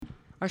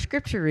Our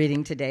scripture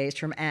reading today is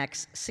from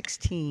Acts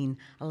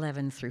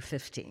 16:11 through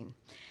 15.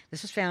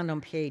 This is found on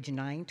page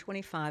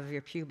 925 of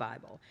your Pew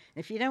Bible.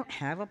 And if you don't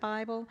have a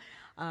Bible,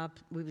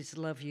 we would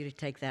love you to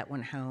take that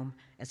one home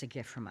as a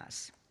gift from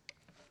us.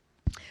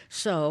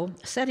 So,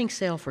 setting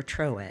sail for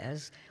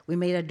Troas, we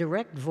made a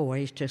direct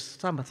voyage to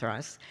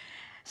Samothrace,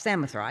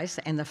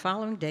 and the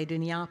following day to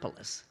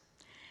Neapolis,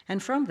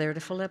 and from there to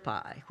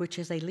Philippi, which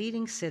is a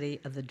leading city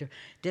of the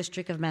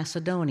district of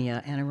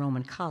Macedonia and a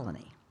Roman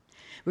colony.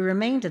 We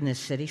remained in this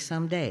city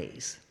some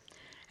days.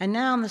 And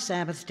now on the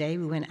Sabbath day,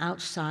 we went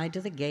outside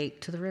to the gate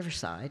to the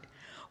riverside,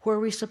 where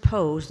we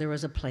supposed there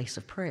was a place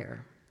of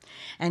prayer.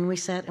 And we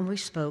sat and we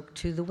spoke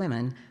to the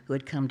women who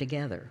had come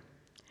together.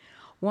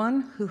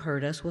 One who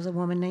heard us was a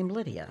woman named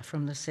Lydia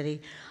from the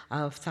city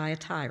of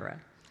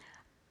Thyatira,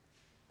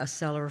 a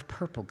seller of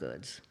purple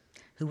goods,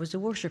 who was a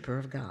worshiper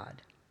of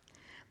God.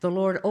 The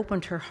Lord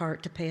opened her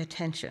heart to pay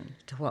attention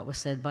to what was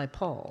said by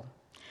Paul.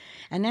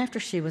 And after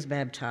she was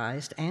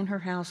baptized, and her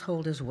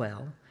household as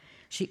well,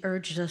 she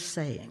urged us,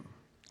 saying,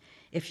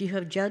 "If you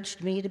have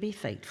judged me to be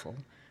faithful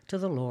to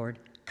the Lord,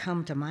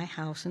 come to my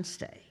house and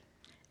stay."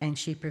 And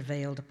she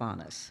prevailed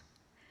upon us.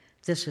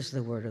 This is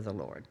the word of the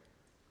Lord.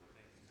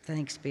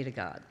 Thanks be to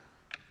God.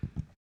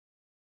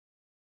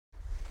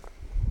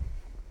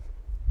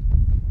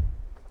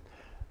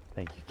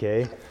 Thank you,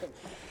 Kay.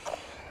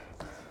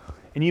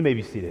 And you may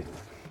be seated.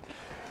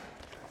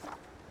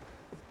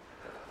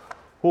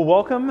 Well,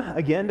 welcome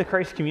again to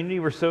Christ Community.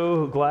 We're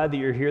so glad that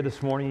you're here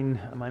this morning.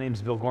 My name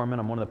is Bill Gorman.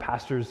 I'm one of the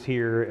pastors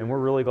here, and we're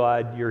really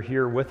glad you're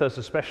here with us,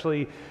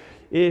 especially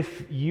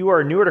if you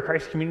are newer to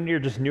Christ Community or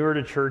just newer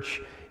to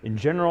church in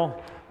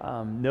general.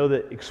 Know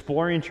that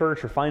exploring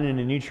church or finding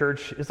a new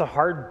church is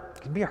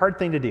can be a hard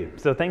thing to do.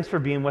 So thanks for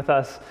being with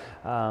us,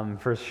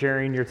 for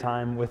sharing your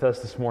time with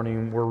us this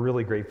morning. We're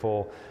really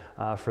grateful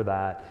for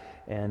that.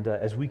 And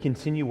as we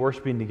continue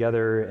worshiping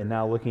together and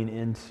now looking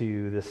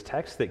into this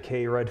text that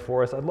Kay read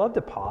for us, I'd love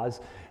to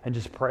pause and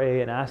just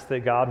pray and ask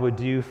that God would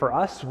do for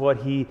us what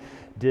he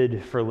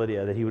did for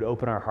Lydia, that he would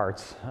open our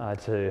hearts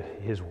to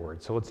his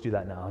word. So let's do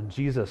that now.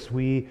 Jesus,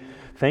 we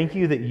thank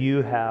you that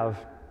you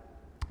have,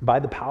 by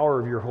the power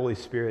of your Holy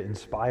Spirit,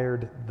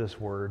 inspired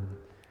this word.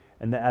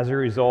 And that as a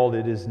result,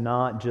 it is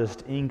not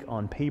just ink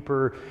on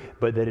paper,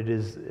 but that it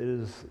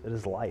is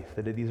life,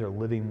 that these are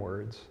living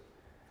words.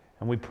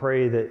 And we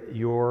pray that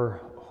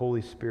your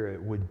Holy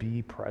Spirit would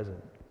be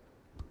present,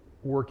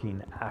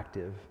 working,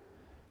 active,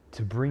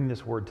 to bring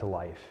this word to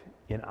life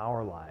in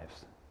our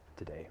lives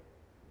today.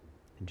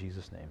 In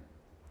Jesus' name,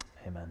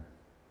 amen.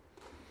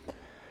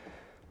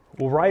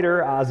 Well,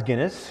 writer Os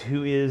Guinness,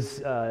 who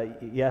is,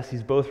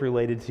 he's both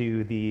related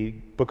to the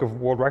Book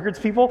of World Records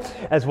people,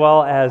 as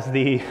well as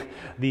the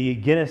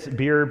Guinness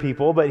beer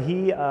people, but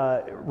he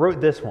wrote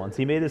this once.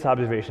 He made this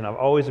observation I've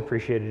always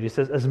appreciated. He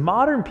says, as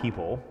modern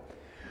people,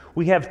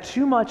 we have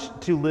too much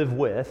to live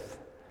with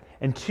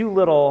and too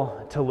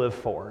little to live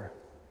for.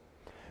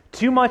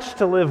 Too much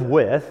to live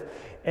with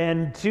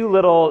and too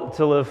little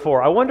to live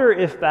for. I wonder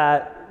if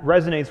that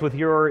resonates with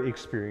your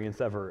experience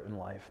ever in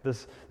life.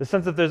 The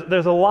sense that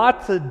there's a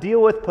lot to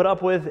deal with, put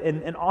up with,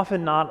 and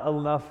often not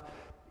enough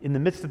in the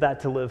midst of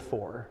that to live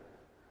for.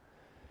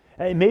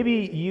 And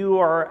maybe you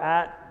are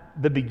at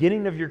the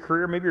beginning of your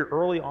career, maybe you're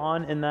early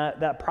on in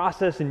that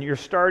process, and you're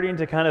starting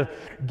to kind of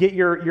get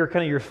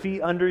your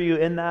feet under you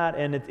in that,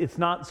 and it's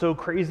not so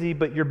crazy,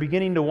 but you're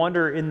beginning to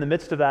wonder in the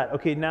midst of that,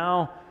 okay,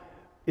 now,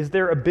 is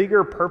there a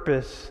bigger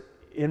purpose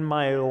in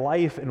my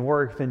life and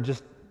work than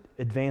just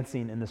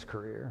advancing in this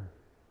career?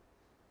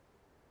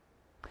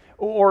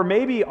 Or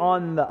maybe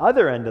on the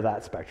other end of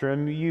that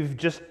spectrum, you've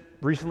just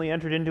recently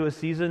entered into a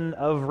season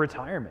of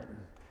retirement.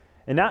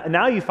 And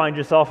now you find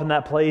yourself in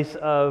that place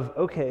of,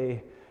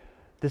 okay,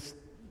 this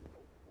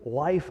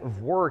life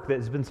of work that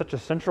has been such a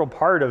central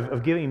part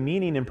of giving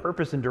meaning and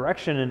purpose and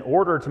direction and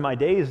order to my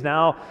days,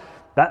 now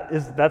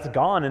that's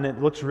gone and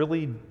it looks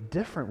really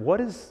different.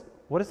 What is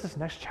this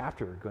next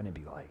chapter going to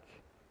be like?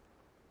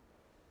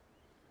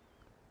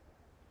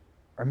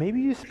 Or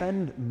maybe you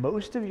spend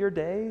most of your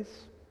days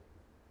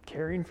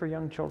caring for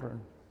young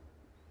children,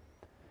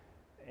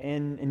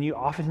 and you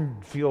often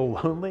feel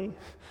lonely,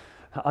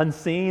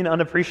 unseen,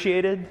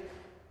 unappreciated,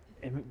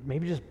 and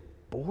maybe just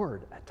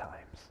bored at times.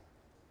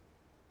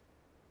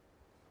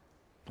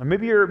 Or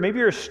maybe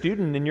you're a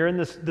student and you're in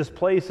this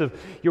place of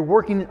you're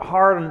working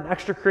hard on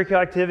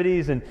extracurricular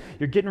activities and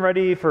you're getting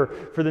ready for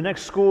the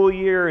next school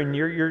year, and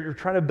you're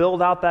trying to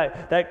build out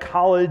that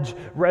college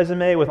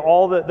resume with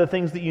all the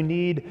things that you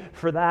need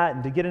for that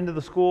and to get into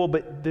the school,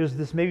 but there's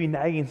this maybe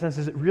nagging sense,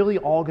 is it really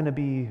all going to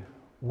be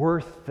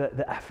worth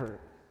the effort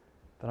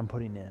that I'm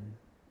putting in?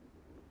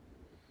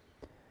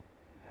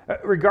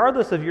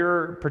 Regardless of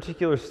your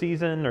particular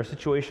season or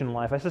situation in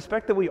life, I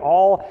suspect that we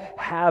all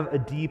have a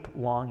deep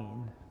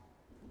longing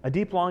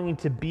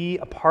to be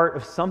a part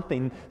of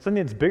something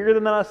that's bigger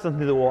than us,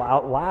 something that will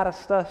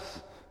outlast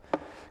us.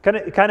 Kind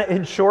of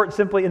in short,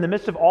 simply in the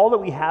midst of all that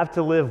we have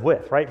to live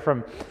with, right?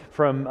 From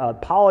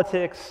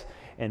politics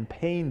and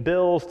paying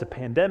bills to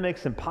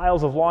pandemics and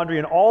piles of laundry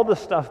and all the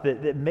stuff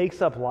that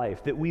makes up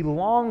life, that we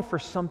long for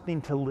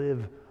something to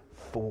live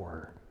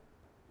for.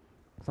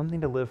 Something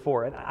to live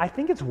for. And I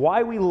think it's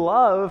why we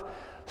love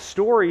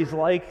stories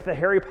like the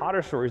Harry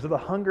Potter stories or the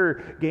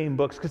Hunger Game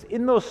books, because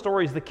in those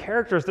stories, the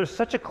characters, there's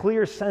such a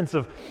clear sense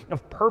of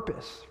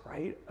purpose,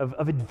 right?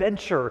 Of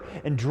adventure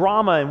and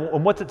drama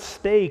and what's at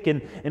stake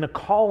and a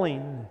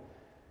calling,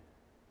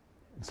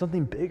 and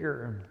something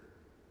bigger.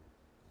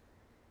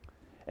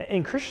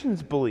 And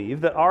Christians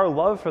believe that our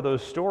love for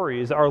those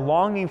stories, our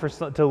longing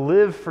to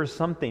live for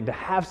something, to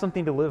have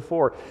something to live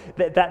for,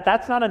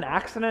 that's not an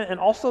accident, and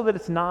also that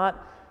it's not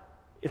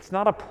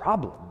a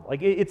problem.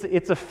 Like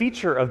it's a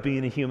feature of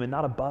being a human,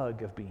 not a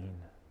bug of being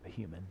a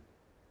human.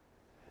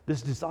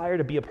 This desire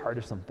to be a part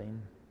of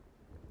something.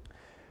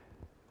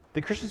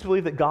 The Christians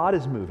believe that God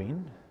is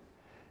moving,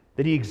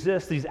 that He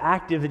exists, that He's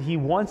active, that He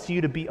wants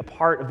you to be a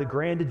part of the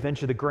grand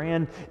adventure, the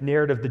grand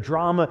narrative, the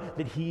drama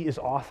that He is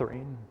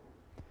authoring.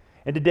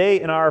 And today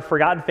in our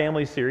Forgotten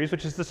Families series,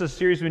 which is a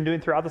series we've been doing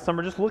throughout the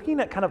summer, just looking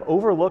at kind of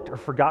overlooked or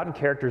forgotten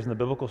characters in the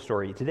biblical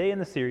story. Today in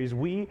the series,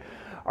 we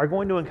are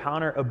going to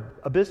encounter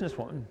a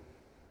businesswoman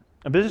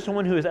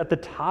who is at the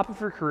top of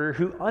her career,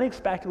 who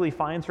unexpectedly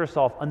finds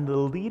herself on the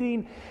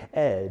leading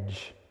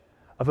edge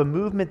of a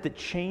movement that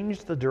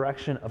changed the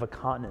direction of a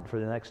continent for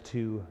the next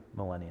 2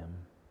 millennia.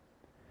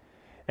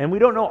 And we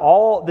don't know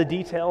all the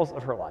details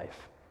of her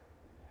life.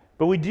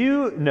 But we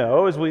do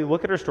know, as we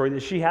look at her story,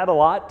 that she had a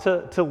lot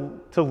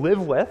to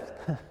live with,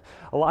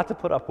 a lot to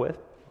put up with,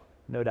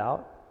 no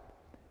doubt,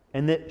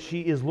 and that she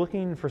is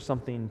looking for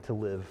something to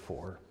live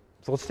for.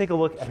 So let's take a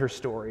look at her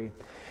story.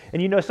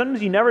 And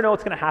sometimes you never know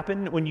what's going to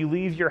happen when you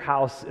leave your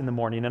house in the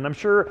morning. And I'm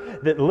sure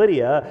that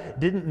Lydia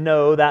didn't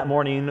know that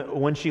morning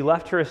when she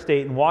left her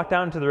estate and walked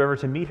down to the river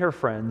to meet her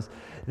friends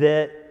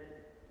that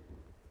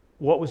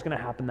what was going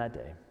to happen that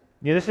day.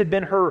 This had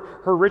been her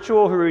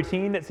ritual, her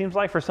routine, it seems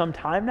like, for some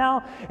time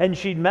now. And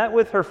she'd met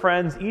with her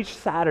friends each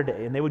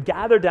Saturday, and they would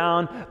gather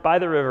down by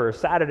the river,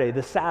 Saturday,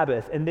 the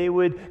Sabbath, and they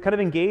would kind of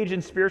engage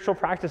in spiritual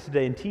practice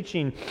today and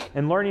teaching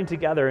and learning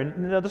together.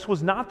 And this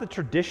was not the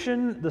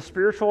tradition, the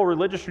spiritual,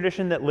 religious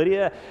tradition that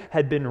Lydia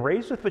had been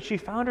raised with, but she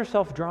found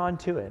herself drawn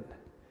to it.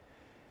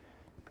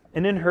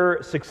 And in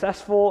her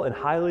successful and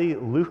highly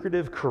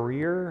lucrative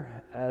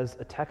career as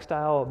a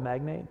textile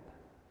magnate,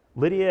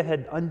 Lydia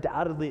had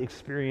undoubtedly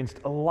experienced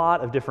a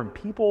lot of different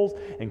peoples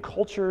and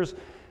cultures,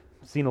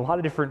 seen a lot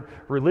of different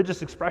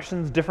religious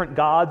expressions, different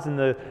gods in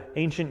the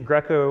ancient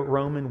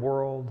Greco-Roman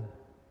world.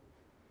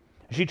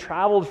 She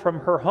traveled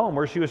from her home,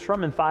 where she was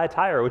from in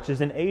Thyatira, which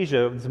is in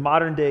Asia, it's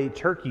modern-day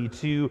Turkey,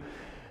 to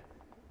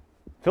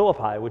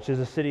Philippi, which is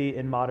a city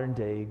in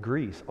modern-day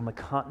Greece, on the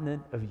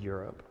continent of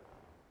Europe.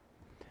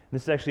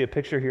 This is actually a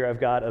picture here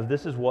I've got of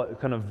this is what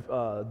kind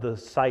of the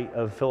site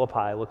of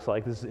Philippi looks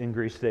like. This is in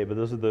Greece today, but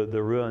those are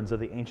the ruins of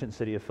the ancient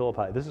city of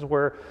Philippi. This is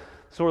where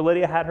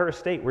Lydia had her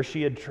estate, where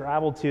she had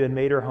traveled to and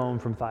made her home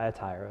from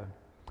Thyatira.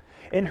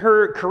 And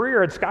her career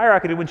had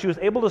skyrocketed when she was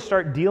able to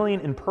start dealing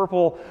in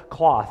purple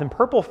cloth and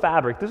purple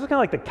fabric. This was kind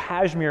of like the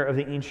cashmere of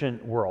the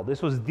ancient world.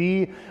 This was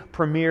the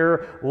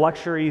premier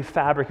luxury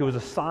fabric. It was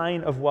a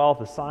sign of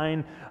wealth, a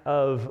sign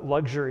of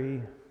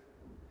luxury.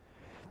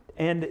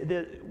 And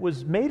it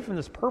was made from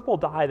this purple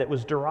dye that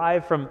was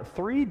derived from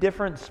 3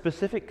 different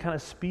specific kind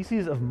of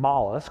species of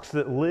mollusks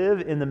that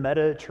live in the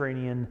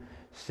Mediterranean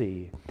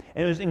Sea.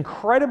 And it was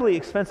incredibly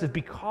expensive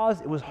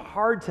because it was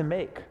hard to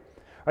make. All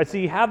right, so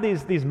you have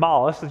these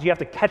mollusks that you have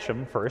to catch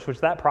them first, which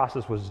that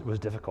process was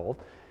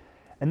difficult.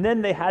 And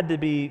then they had to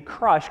be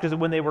crushed, because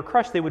when they were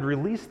crushed, they would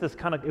release this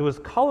it was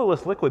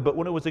colorless liquid, but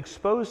when it was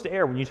exposed to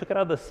air, when you took it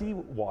out of the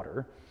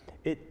seawater,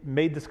 it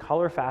made this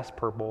color-fast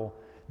purple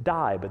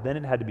dye, but then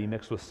it had to be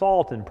mixed with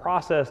salt and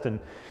processed,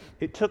 and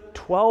it took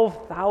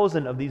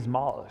 12,000 of these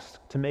mollusks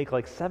to make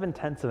like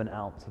 7/10 of an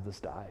ounce of this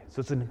dye. So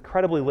it's an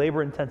incredibly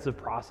labor-intensive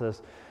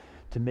process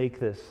to make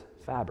this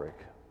fabric.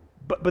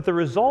 But the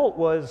result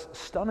was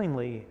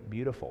stunningly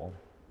beautiful.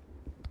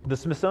 The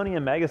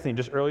Smithsonian Magazine,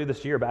 just earlier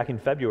this year, back in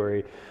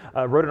February,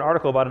 wrote an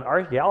article about an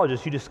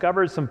archaeologist who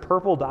discovered some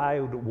purple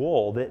dyed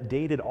wool that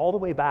dated all the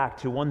way back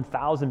to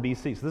 1000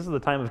 BC. So this is the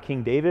time of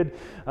King David.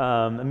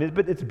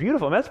 But it's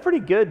beautiful. That's pretty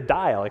good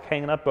dye, like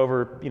hanging up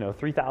over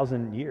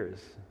 3,000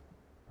 years,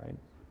 right?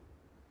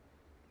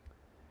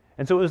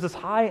 And so it was this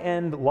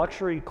high-end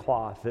luxury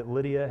cloth that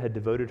Lydia had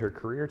devoted her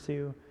career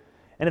to.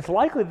 And it's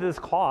likely that this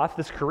cloth,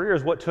 this career,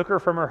 is what took her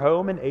from her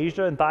home in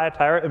Asia and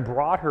Thyatira and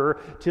brought her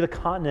to the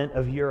continent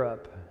of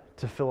Europe,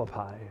 to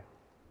Philippi.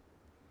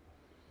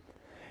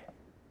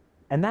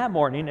 And that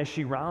morning, as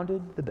she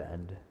rounded the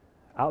bend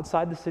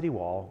outside the city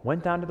wall,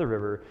 went down to the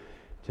river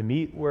to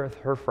meet with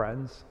her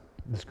friends,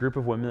 this group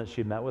of women that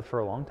she had met with for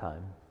a long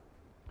time,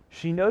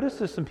 she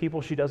notices some people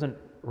she doesn't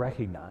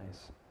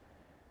recognize.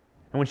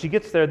 And when she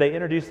gets there, they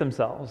introduce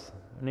themselves.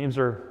 Their names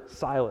are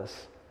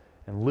Silas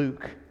and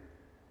Luke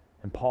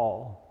and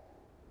Paul.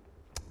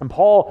 And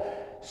Paul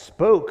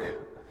spoke.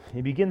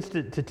 He begins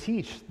to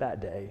teach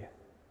that day.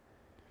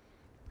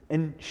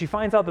 And she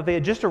finds out that they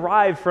had just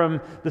arrived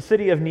from the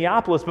city of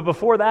Neapolis, but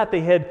before that they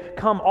had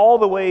come all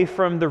the way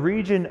from the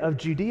region of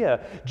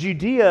Judea.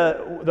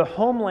 Judea, the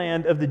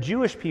homeland of the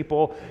Jewish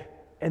people,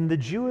 and the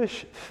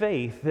Jewish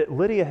faith that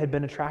Lydia had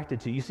been attracted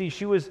to. You see,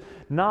 she was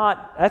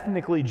not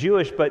ethnically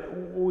Jewish,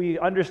 but we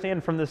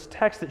understand from this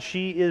text that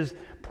she is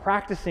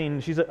practicing,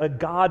 she's a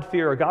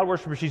God-fearer, a God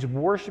worshiper. She's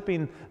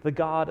worshiping the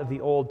God of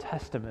the Old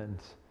Testament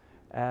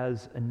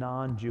as a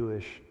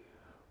non-Jewish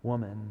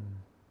woman.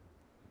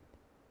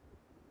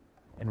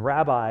 And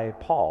Rabbi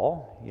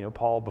Paul,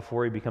 Paul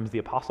before he becomes the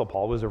Apostle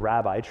Paul was a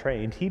rabbi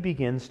trained, he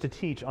begins to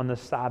teach on the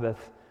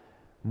Sabbath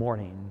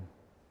morning.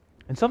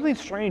 And something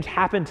strange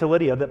happened to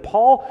Lydia, that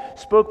Paul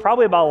spoke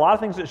probably about a lot of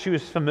things that she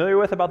was familiar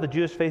with about the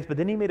Jewish faith, but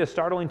then he made a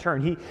startling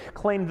turn. He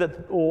claimed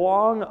that the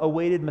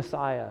long-awaited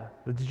Messiah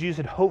that the Jews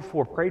had hoped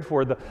for, prayed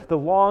for, the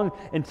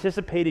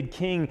long-anticipated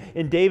king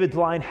in David's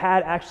line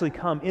had actually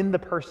come in the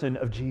person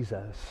of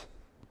Jesus.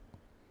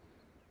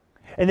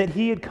 And that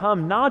he had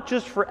come not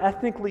just for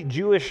ethnically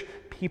Jewish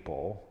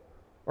people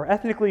or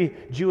ethnically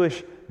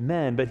Jewish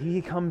men, but he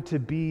had come to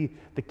be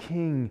the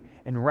king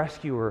and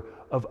rescuer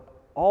of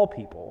all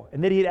people,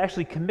 and that he had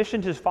actually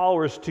commissioned his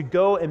followers to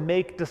go and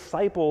make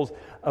disciples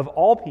of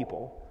all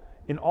people,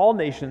 in all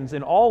nations,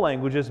 in all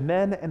languages,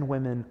 men and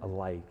women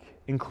alike,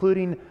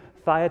 including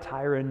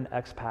Thyatiran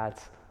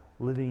expats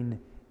living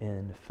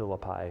in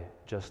Philippi,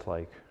 just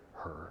like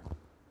her.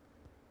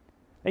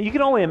 And you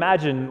can only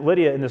imagine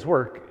Lydia in this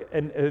work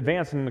and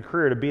advancing the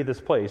career to be this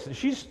place.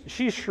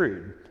 She's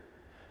shrewd.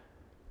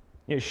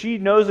 She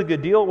knows a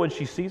good deal when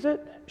she sees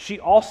it. She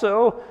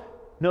also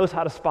knows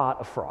how to spot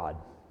a fraud.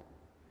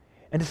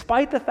 And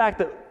despite the fact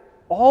that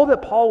all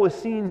that Paul was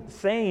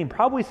saying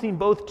probably seemed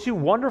both too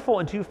wonderful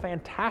and too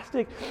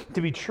fantastic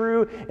to be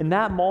true, in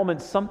that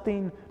moment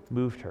something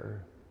moved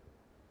her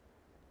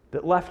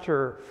that left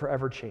her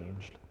forever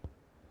changed.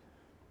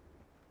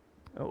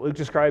 Luke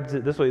describes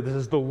it this way. This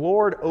is the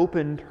Lord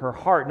opened her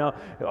heart.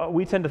 Now,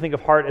 we tend to think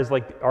of heart as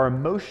like our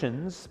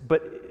emotions,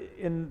 but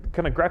in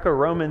kind of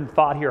Greco-Roman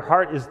thought here,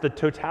 heart is the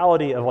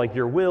totality of like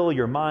your will,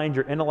 your mind,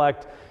 your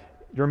intellect,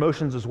 your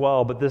emotions as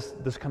well, but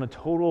this kind of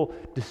total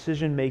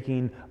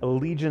decision-making,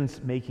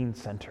 allegiance-making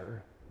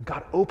center.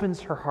 God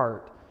opens her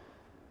heart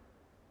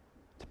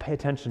to pay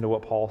attention to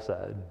what Paul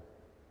said.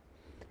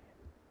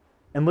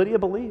 And Lydia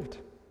believed.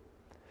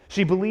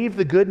 She believed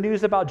the good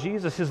news about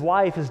Jesus, his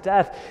life, his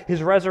death,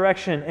 his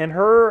resurrection, and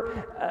her,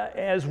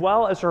 as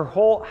well as her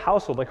whole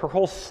household, like her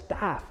whole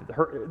staff,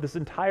 this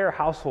entire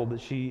household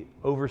that she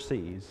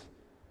oversees,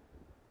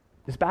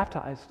 is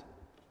baptized.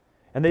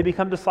 And they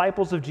become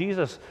disciples of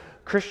Jesus,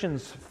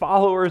 Christians,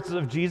 followers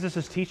of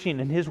Jesus' teaching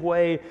and his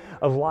way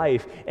of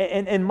life.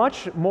 And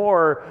much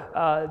more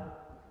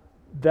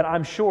that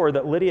I'm sure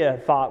that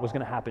Lydia thought was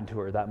going to happen to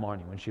her that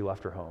morning when she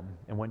left her home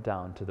and went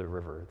down to the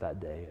river that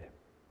day.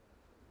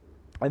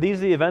 And these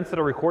are the events that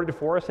are recorded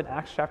for us in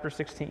Acts chapter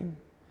 16,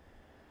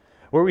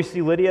 where we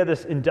see Lydia,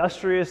 this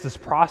industrious, this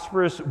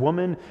prosperous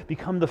woman,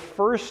 become the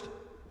first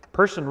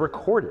person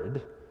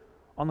recorded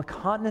on the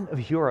continent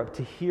of Europe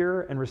to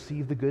hear and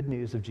receive the good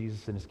news of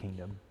Jesus and his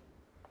kingdom.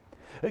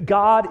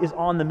 God is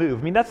on the move.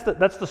 I mean, that's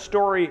the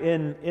story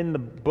in the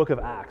book of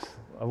Acts,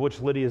 of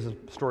which Lydia's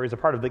story is a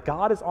part of, that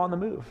God is on the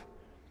move.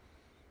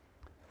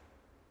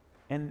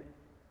 And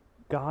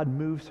God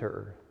moves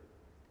her,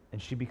 and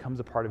she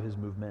becomes a part of his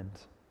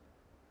movement.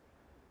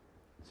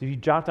 So if you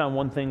jot down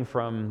one thing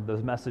from the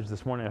message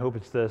this morning, I hope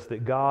it's this,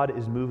 that God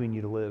is moving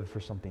you to live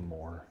for something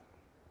more.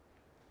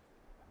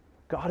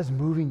 God is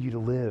moving you to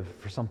live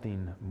for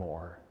something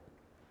more.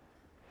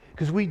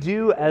 Because we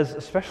do,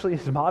 especially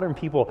as modern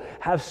people,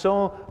 have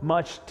so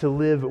much to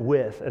live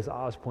with, as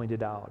Oz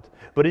pointed out.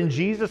 But in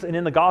Jesus and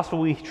in the gospel,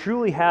 we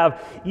truly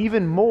have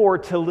even more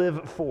to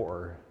live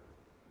for.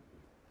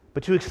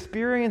 But to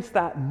experience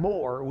that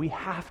more, we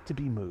have to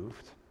be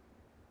moved.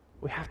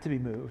 We have to be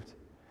moved.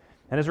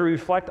 And as we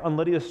reflect on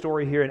Lydia's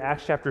story here in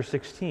Acts chapter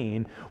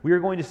 16, we are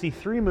going to see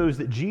three moves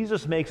that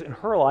Jesus makes in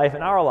her life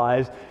and our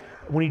lives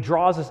when he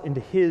draws us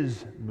into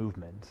his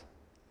movement.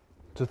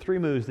 So three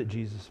moves that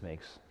Jesus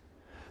makes.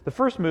 The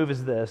first move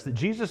is this, that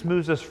Jesus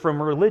moves us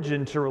from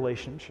religion to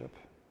relationship.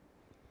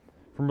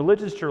 From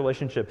religion to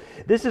relationship.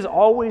 This is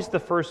always the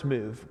first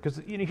move, because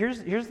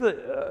here's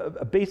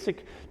the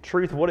basic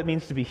truth of what it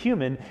means to be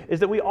human, is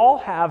that we all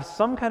have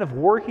some kind of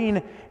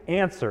working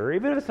answer,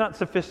 even if it's not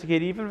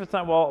sophisticated, even if it's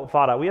not well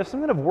thought out. We have some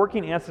kind of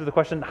working answer to the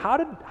question, how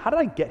did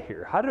I get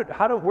here?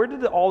 Where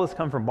did all this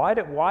come from?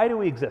 Why do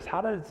we exist?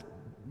 How did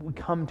we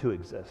come to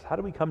exist? How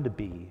do we come to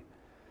be?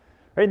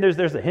 Right? And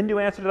there's a Hindu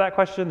answer to that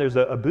question, there's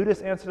a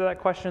Buddhist answer to that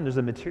question, there's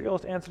a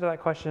materialist answer to that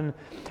question,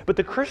 but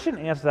the Christian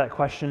answer to that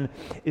question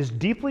is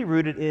deeply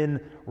rooted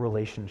in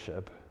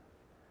relationship.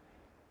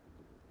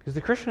 Because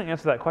the Christian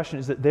answer to that question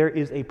is that there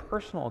is a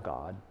personal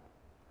God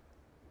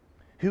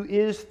who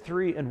is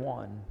three in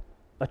one,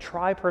 a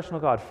tri-personal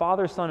God,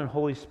 Father, Son, and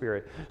Holy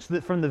Spirit, so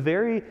that from the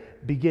very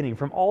beginning,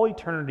 from all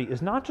eternity,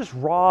 is not just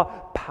raw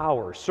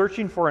power,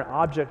 searching for an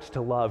object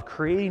to love,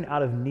 creating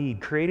out of need,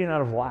 creating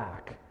out of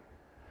lack,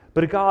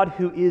 but a God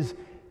who is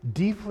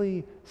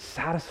deeply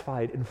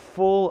satisfied and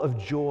full of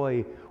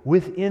joy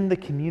within the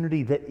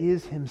community that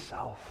is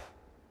himself.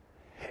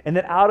 And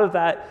that out of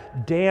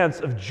that dance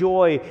of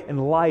joy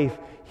and life,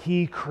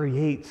 he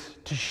creates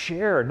to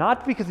share,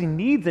 not because he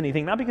needs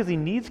anything, not because he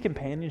needs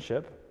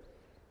companionship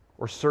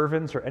or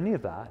servants or any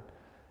of that,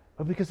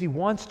 but because he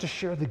wants to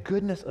share the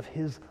goodness of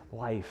his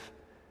life,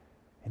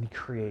 and he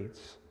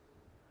creates.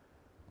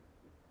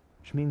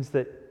 Which means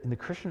that in the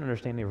Christian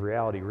understanding of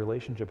reality,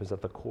 relationship is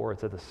at the core,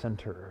 it's at the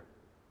center.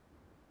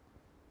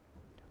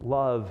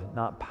 Love,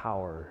 not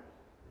power,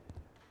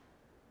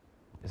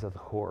 is at the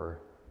core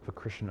of a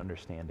Christian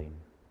understanding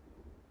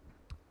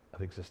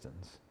of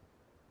existence.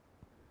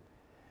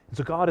 And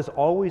so God is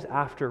always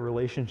after a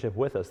relationship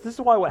with us. This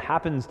is why what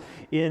happens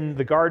in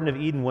the Garden of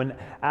Eden when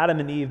Adam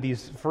and Eve,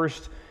 these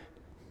first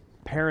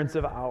parents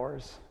of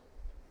ours,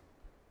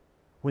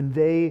 when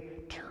they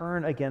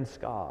turn against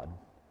God,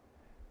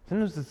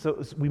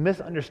 sometimes we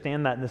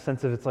misunderstand that in the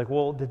sense of it's like,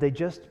 well, did they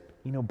just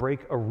break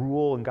a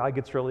rule and God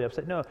gets really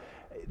upset? No,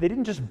 they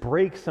didn't just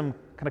break some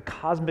kind of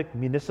cosmic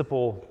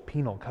municipal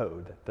penal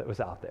code that was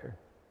out there.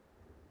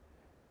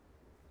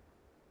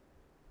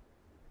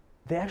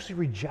 They actually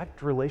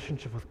reject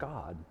relationship with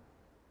God.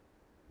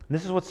 And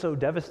this is what's so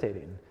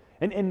devastating.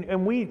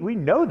 And we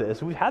know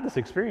this. We've had this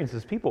experience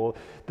as people.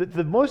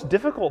 The most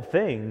difficult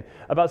thing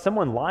about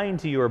someone lying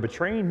to you or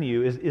betraying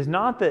you is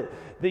not that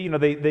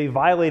they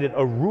violated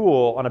a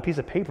rule on a piece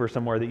of paper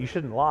somewhere that you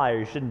shouldn't lie or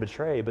you shouldn't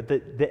betray, but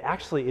that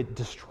actually it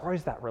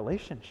destroys that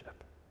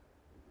relationship.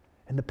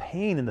 And the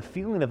pain and the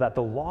feeling of that,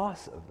 the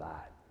loss of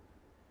that.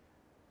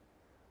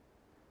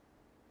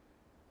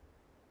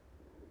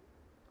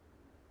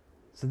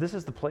 So this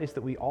is the place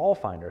that we all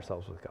find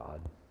ourselves with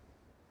God.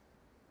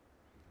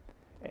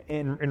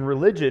 In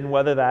religion,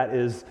 whether that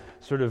is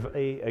sort of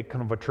a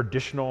kind of a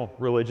traditional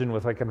religion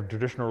with like kind of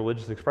traditional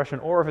religious expression,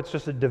 or if it's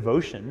just a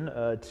devotion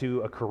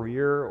to a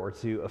career or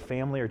to a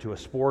family or to a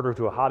sport or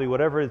to a hobby,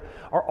 whatever it is,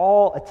 are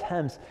all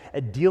attempts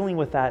at dealing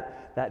with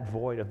that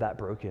void of that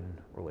broken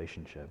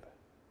relationship.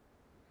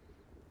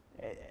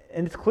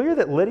 And it's clear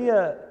that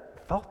Lydia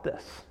felt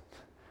this.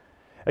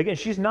 Again,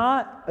 she's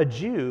not a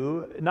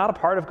Jew, not a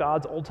part of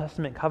God's Old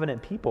Testament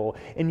covenant people,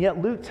 and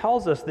yet Luke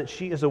tells us that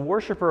she is a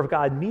worshiper of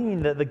God,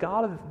 meaning that the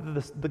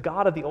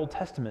God of the Old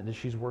Testament that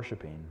she's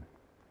worshiping.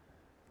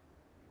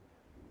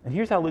 And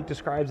here's how Luke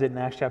describes it in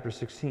Acts chapter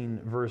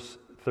 16, verse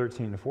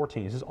 13 to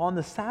 14. He says, on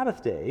the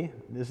Sabbath day,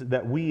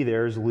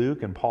 there's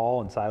Luke and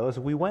Paul and Silas,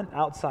 we went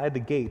outside the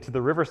gate to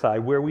the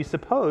riverside where we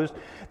supposed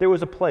there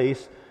was a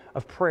place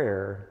of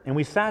prayer, and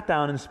we sat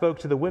down and spoke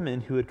to the women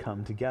who had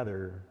come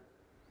together.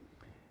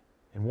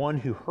 And one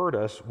who heard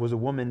us was a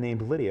woman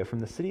named Lydia from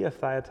the city of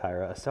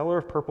Thyatira, a seller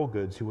of purple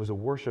goods who was a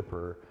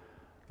worshiper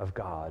of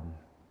God.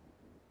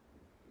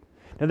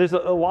 Now, there's a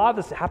lot of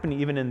this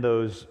happening even in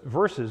those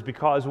verses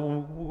because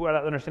we got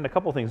to understand a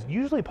couple things.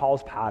 Usually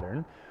Paul's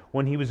pattern,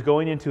 when he was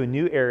going into a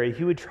new area,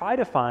 he would try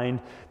to find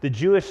the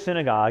Jewish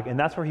synagogue, and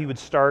that's where he would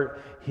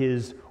start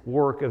his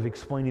work of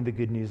explaining the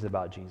good news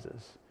about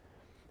Jesus.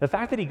 The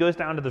fact that he goes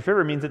down to this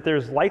river means that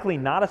there's likely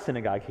not a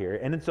synagogue here,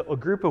 and it's a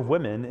group of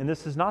women, and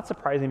this is not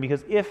surprising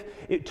because if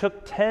it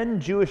took 10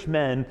 Jewish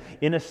men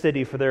in a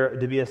city for there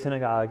to be a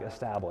synagogue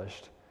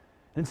established,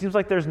 and it seems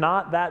like there's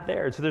not that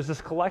there. So there's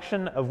this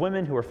collection of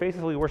women who are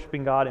faithfully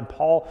worshiping God, and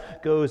Paul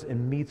goes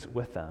and meets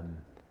with them.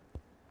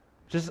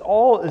 Just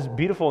all is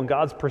beautiful in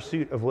God's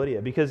pursuit of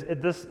Lydia, because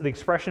the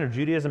expression of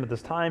Judaism at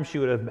this time, she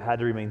would have had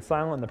to remain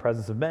silent in the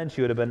presence of men. She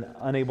would have been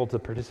unable to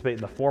participate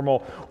in the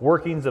formal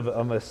workings of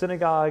a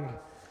synagogue.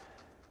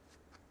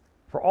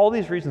 For all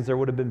these reasons, there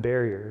would have been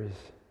barriers.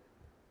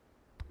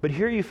 But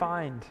here you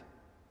find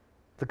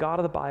the God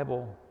of the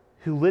Bible,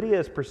 who Lydia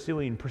is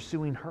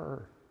pursuing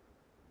her,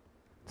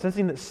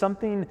 sensing that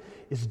something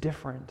is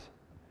different.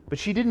 But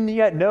she didn't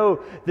yet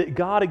know that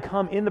God had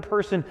come in the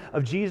person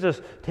of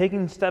Jesus,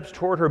 taking steps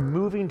toward her,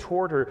 moving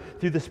toward her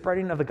through the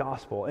spreading of the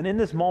gospel. And in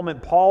this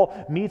moment,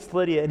 Paul meets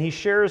Lydia and he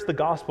shares the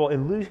gospel,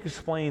 and Luke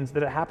explains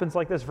that it happens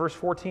like this. Verse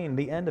 14,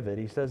 the end of it,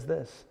 he says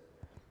this: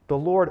 the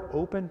Lord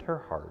opened her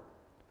heart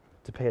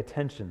to pay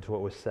attention to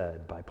what was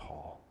said by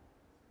Paul.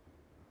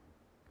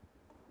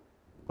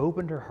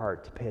 Opened her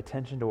heart to pay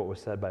attention to what was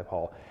said by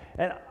Paul.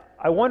 And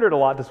I wondered a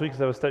lot this week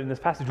as I was studying this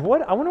passage, I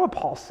wonder what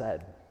Paul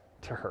said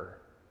to her.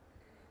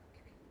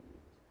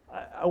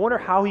 I wonder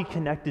how he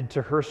connected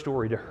to her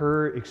story, to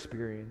her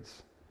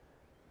experience,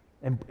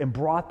 and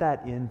brought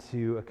that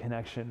into a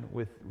connection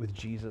with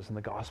Jesus and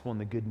the gospel and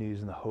the good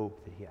news and the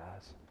hope that he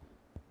has.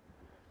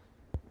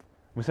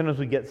 Sometimes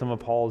we get some of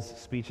Paul's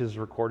speeches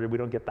recorded. We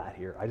don't get that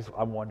here.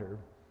 I wonder.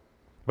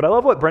 But I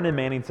love what Brendan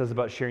Manning says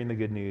about sharing the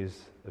good news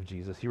of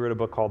Jesus. He wrote a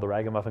book called The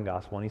Ragamuffin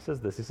Gospel, and he says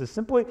this. He says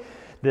simply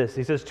this.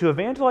 He says, to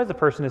evangelize a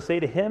person is to say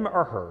to him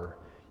or her,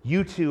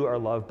 you too are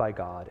loved by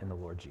God in the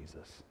Lord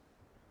Jesus.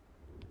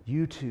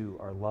 You too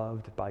are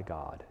loved by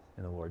God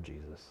in the Lord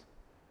Jesus.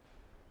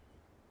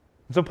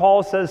 And so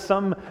Paul says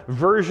some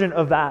version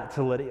of that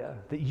to Lydia,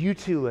 that you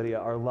too, Lydia,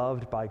 are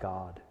loved by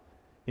God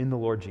in the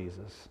Lord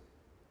Jesus.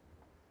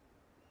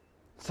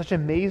 such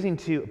amazing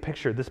to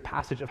picture this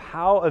passage of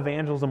how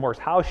evangelism works,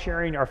 how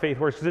sharing our faith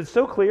works, because it's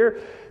so clear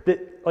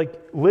that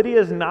like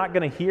Lydia is not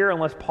going to hear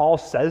unless Paul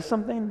says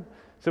something.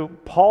 So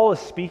Paul is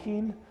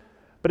speaking,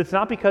 but it's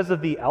not because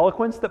of the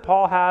eloquence that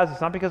Paul has.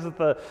 It's not because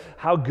of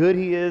how good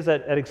he is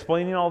at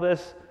explaining all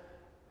this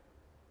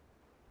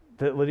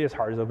that Lydia's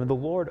heart is open. The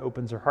Lord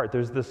opens her heart.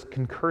 There's this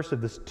concursive,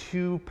 this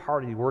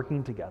two-party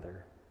working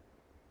together.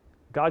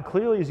 God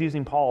clearly is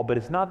using Paul, but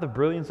it's not the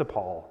brilliance of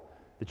Paul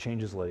that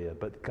changes Lydia,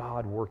 but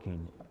God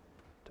working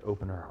to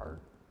open her heart.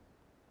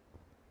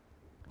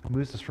 It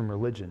moves us from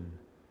religion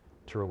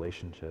to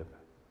relationship.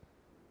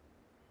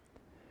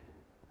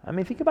 I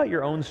mean, think about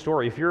your own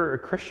story. If you're a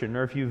Christian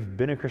or if you've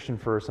been a Christian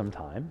for some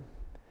time,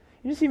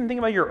 you just even think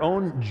about your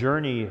own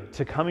journey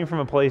to coming from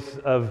a place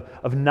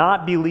of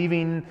not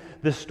believing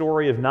the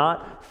story, of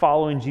not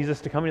following Jesus,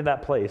 to coming to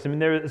that place. I mean,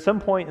 there at some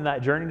point in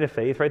that journey to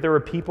faith, right, there were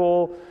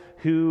people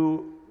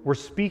who were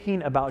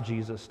speaking about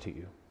Jesus to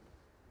you.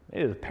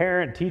 Maybe a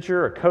parent,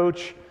 teacher, a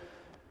coach,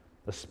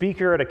 a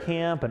speaker at a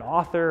camp, an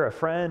author, a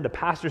friend, a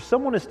pastor.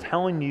 Someone is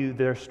telling you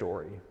their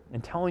story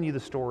and telling you the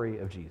story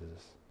of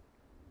Jesus.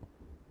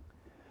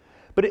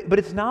 But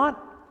it's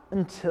not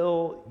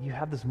until you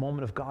have this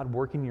moment of God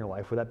working in your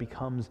life where that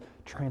becomes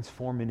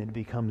transforming and it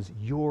becomes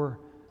your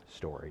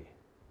story.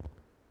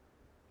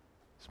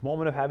 This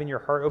moment of having your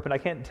heart open. I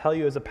can't tell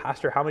you as a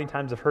pastor how many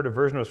times I've heard a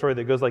version of a story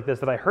that goes like this,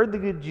 that I heard the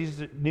good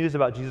news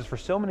about Jesus for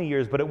so many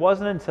years, but it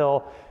wasn't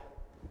until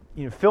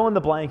fill in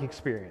the blank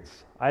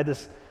experience. I had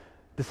this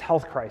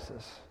health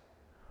crisis,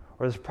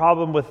 or this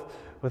problem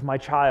with my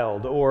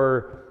child,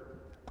 or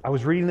I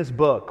was reading this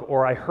book,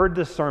 or I heard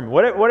this sermon,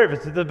 whatever.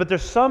 But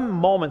there's some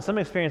moment, some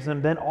experience,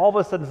 and then all of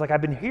a sudden it's like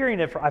I've been hearing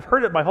it, I've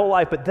heard it my whole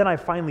life, but then I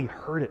finally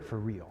heard it for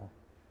real.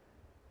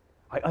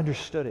 I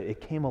understood it.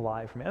 It came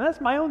alive for me. And that's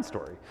my own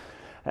story.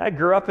 I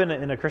grew up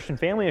in a Christian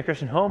family, a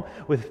Christian home,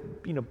 with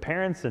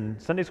parents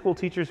and Sunday school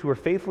teachers who were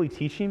faithfully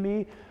teaching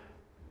me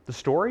the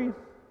story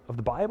of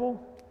the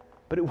Bible.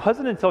 But it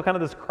wasn't until kind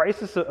of this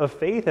crisis of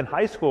faith in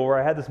high school where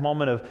I had this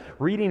moment of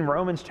reading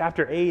Romans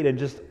chapter 8 and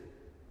just,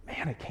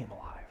 man, it came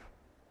alive.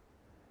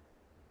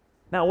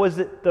 Now, was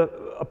it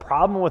a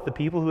problem with the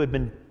people who had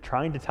been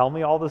trying to tell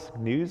me all this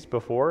news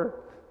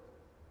before?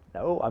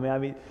 No. I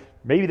mean,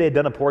 maybe they had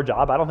done a poor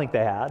job. I don't think they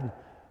had.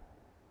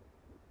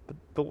 But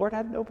the Lord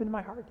hadn't opened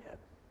my heart yet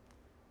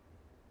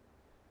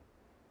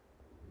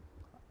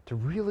to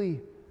really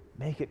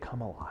make it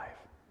come alive.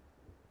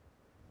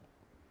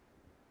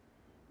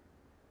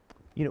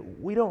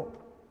 We don't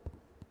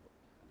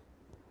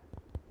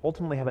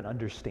ultimately have an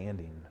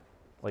understanding,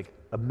 like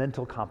a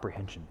mental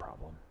comprehension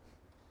problem.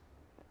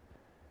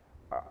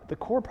 The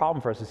core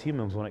problem for us as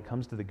humans when it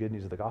comes to the good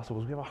news of the gospel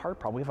is we have a heart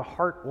problem. We have a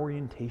heart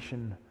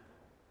orientation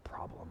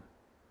problem.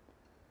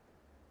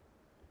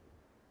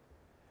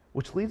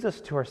 Which leads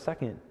us to our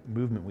second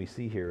movement we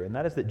see here, and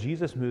that is that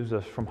Jesus moves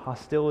us from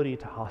hostility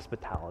to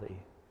hospitality.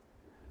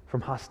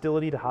 From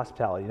hostility to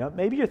hospitality. Now,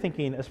 maybe you're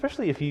thinking,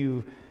 especially if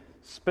you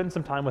spend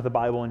some time with the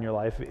Bible in your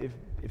life,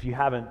 if you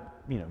haven't,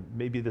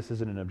 maybe this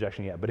isn't an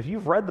objection yet, but if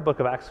you've read the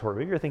book of Acts before,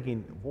 maybe you're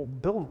thinking, well,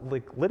 Bill,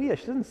 like Lydia,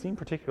 she doesn't seem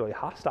particularly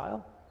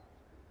hostile,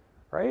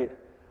 right?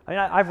 I mean,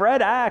 I've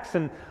read Acts,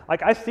 and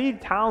I see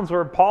towns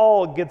where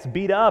Paul gets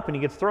beat up and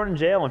he gets thrown in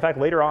jail. In fact,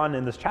 later on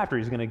in this chapter,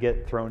 he's going to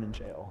get thrown in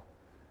jail.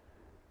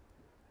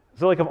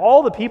 So of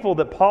all the people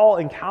that Paul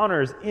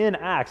encounters in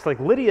Acts,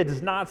 Lydia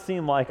does not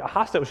seem like a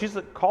hostile. She's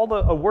called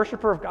a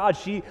worshiper of God.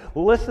 She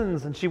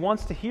listens and she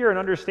wants to hear and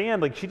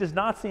understand. She does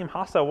not seem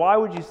hostile. Why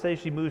would you say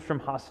she moves from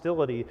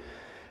hostility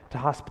to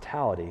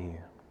hospitality?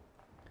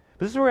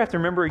 But this is where we have to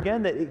remember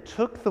again that it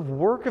took the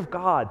work of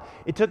God.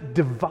 It took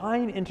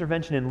divine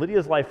intervention in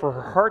Lydia's life for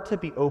her heart to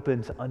be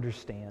open to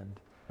understand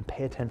and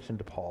pay attention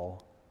to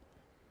Paul.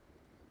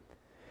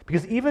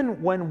 Because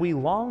even when we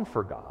long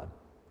for God,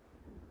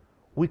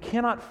 we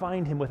cannot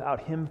find him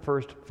without him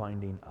first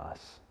finding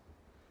us.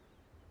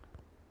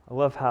 I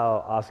love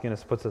how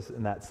Oskinus puts us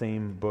in that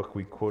same book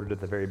we quoted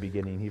at the very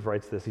beginning. He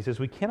writes this. He says,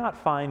 we cannot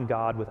find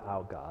God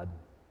without God.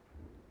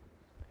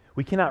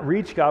 We cannot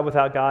reach God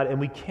without God, and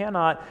we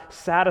cannot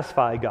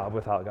satisfy God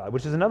without God,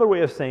 which is another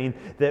way of saying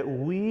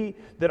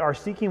that our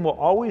seeking will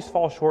always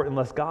fall short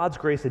unless God's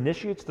grace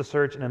initiates the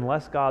search and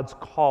unless God's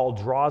call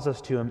draws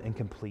us to him and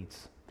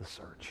completes the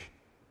search.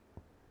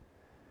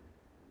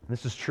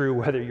 This is true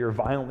whether you're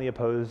violently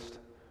opposed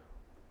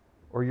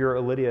or you're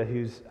a Lydia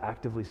who's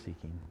actively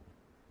seeking.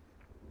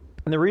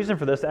 And the reason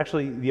for this,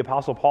 actually, the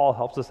Apostle Paul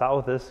helps us out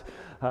with this.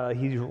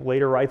 He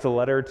later writes a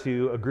letter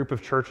to a group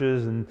of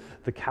churches in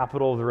the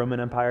capital of the Roman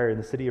Empire, in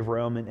the city of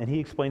Rome, and he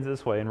explains it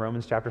this way in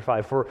Romans chapter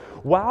 5. For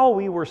while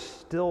we were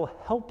still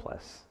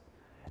helpless,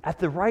 at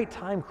the right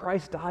time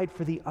Christ died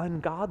for the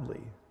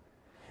ungodly.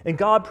 And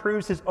God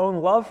proves his own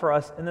love for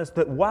us in this,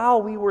 that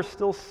while we were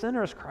still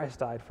sinners, Christ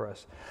died for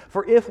us.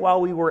 For if while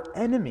we were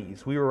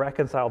enemies, we were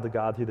reconciled to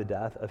God through the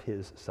death of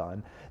his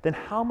Son, then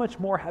how much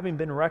more, having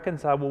been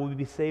reconciled, will we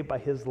be saved by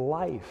his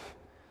life?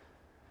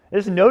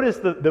 Just notice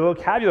the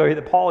vocabulary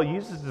that Paul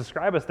uses to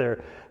describe us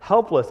there.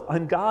 Helpless,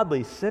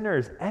 ungodly,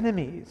 sinners,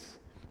 enemies.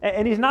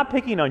 And he's not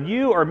picking on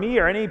you or me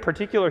or any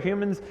particular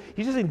humans.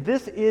 He's just saying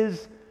this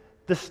is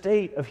the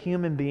state of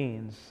human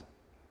beings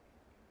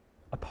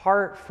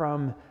apart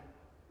from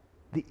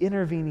the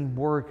intervening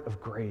work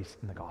of grace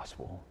in the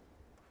gospel.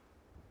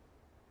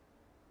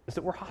 Is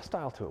that we're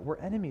hostile to it. We're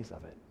enemies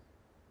of it.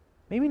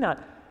 Maybe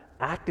not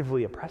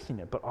actively oppressing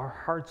it, but our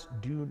hearts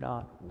do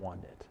not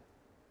want it.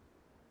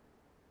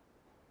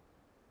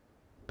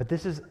 But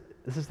this is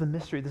the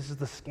mystery. This is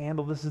the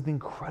scandal. This is the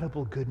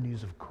incredible good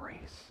news of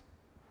grace.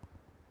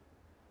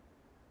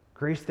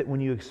 Grace that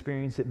when you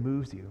experience it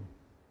moves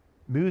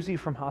you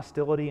from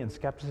hostility and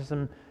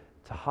skepticism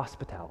to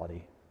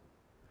hospitality.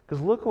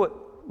 Because look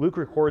what Luke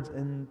records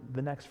in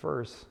the next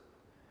verse.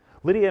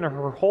 Lydia and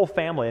her whole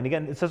family, and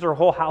again, it says her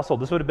whole household.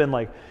 This would have been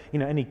like,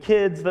 any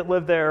kids that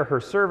lived there, her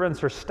servants,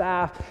 her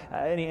staff,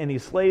 any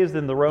slaves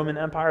in the Roman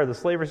Empire, the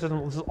slavery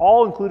system. This is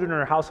all included in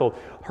her household.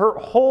 Her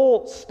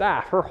whole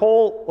staff, her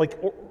whole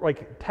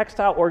like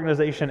textile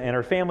organization, and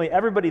her family,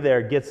 everybody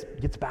there gets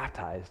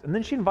baptized, and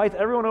then she invites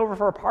everyone over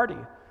for a party.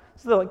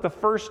 So the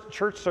first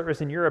church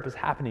service in Europe is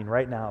happening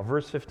right now,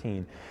 verse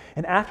 15.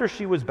 And after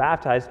she was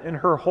baptized, and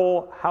her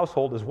whole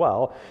household as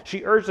well,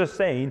 she urged us,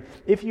 saying,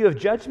 if you have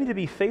judged me to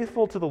be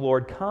faithful to the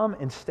Lord, come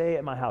and stay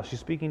at my house. She's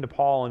speaking to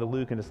Paul and to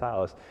Luke and to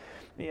Silas.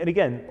 And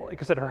again,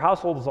 like I said, her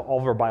household is all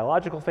of her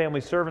biological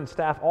family, servants,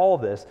 staff, all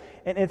of this.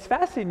 And it's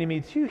fascinating to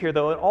me too here,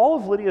 though, in all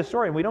of Lydia's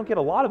story, and we don't get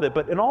a lot of it,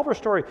 but in all of her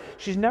story,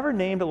 she's never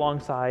named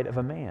alongside of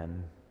a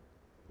man.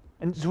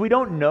 And so we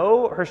don't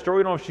know her story.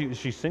 We don't know if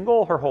she's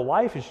single her whole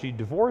life. Is she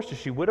divorced? Is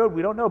she widowed?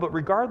 We don't know. But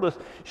regardless,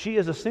 she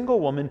is a single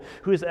woman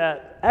who is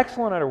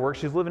excellent at her work.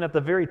 She's living at the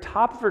very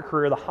top of her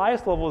career, the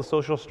highest level of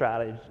social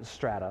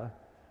strata.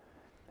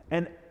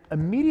 And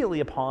immediately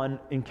upon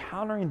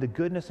encountering the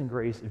goodness and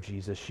grace of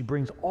Jesus, she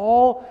brings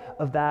all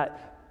of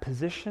that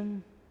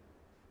position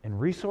and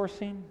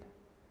resourcing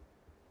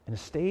and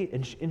estate,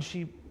 and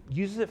she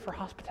uses it for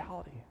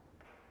hospitality.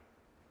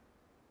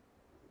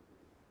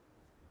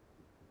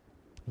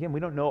 Again,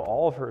 we don't know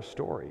all of her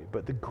story,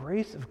 but the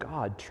grace of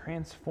God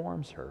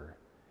transforms her.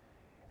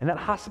 And that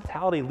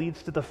hospitality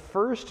leads to the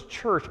first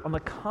church on the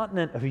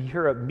continent of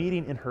Europe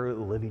meeting in her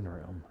living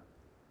room.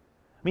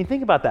 I mean,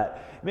 think about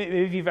that. Maybe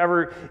if you've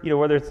ever,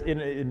 whether it's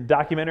in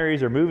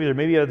documentaries or movies, or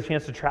maybe you have the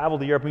chance to travel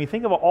to Europe, and you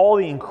think of all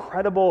the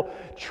incredible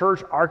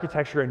church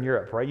architecture in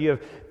Europe, right? You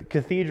have the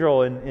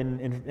cathedral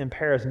in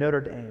Paris,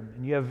 Notre Dame,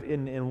 and you have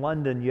in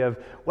London, you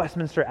have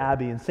Westminster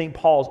Abbey and St.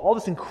 Paul's, all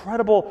this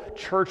incredible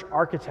church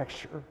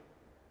architecture.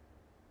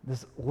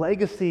 This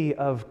legacy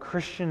of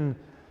Christian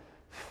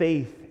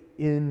faith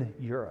in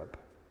Europe.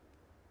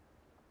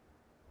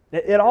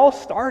 It all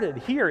started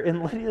here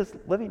in Lydia's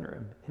living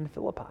room in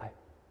Philippi.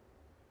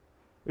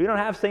 We don't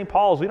have St.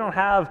 Paul's. We don't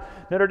have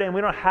Notre Dame. We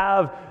don't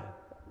have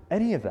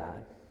any of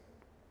that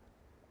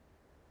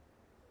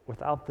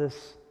without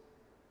this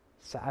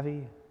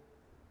savvy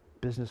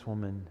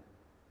businesswoman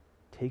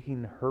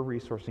taking her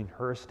resourcing,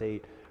 her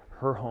estate,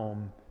 her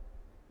home,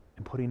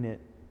 and putting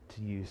it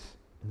to use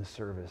in the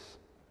service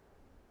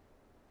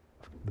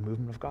the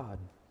movement of God.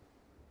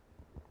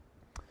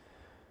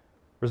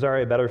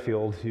 Rosaria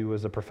Butterfield, who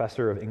was a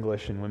professor of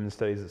English and women's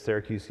studies at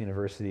Syracuse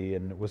University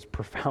and was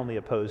profoundly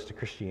opposed to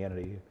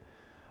Christianity,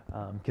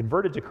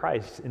 converted to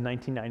Christ in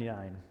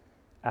 1999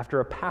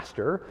 after a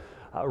pastor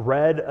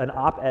read an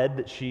op-ed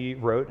that she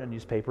wrote in a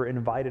newspaper and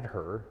invited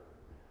her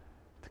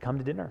to come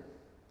to dinner.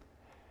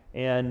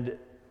 And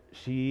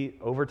she,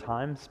 over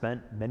time,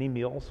 spent many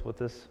meals with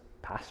this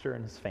pastor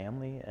and his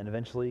family and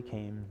eventually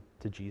came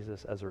to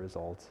Jesus as a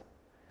result.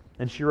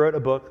 And she wrote a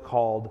book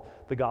called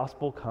The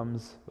Gospel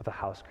Comes with a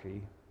House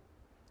Key.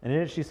 And in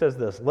it she says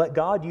this: let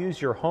God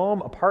use your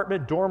home,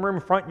 apartment, dorm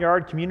room, front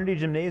yard, community,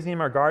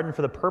 gymnasium, or garden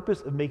for the purpose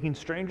of making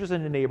strangers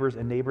into neighbors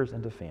and neighbors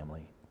into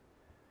family.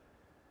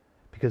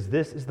 Because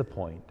this is the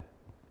point: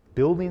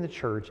 building the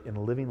church and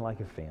living like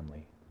a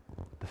family,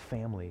 the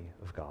family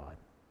of God.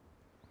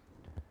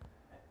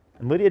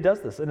 And Lydia does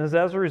this, and as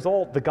a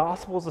result, the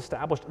gospel is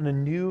established in a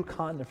new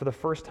continent for the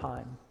first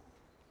time.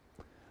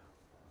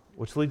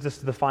 Which leads us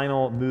to the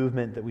final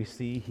movement that we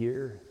see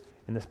here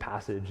in this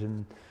passage.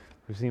 And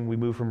we've seen we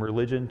move from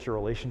religion to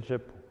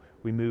relationship.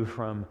 We move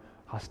from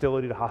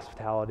hostility to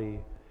hospitality.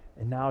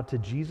 And now to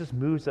Jesus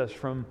moves us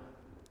from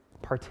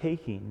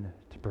partaking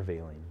to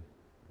prevailing.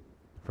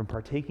 From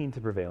partaking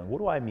to prevailing. What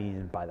do I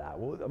mean by that?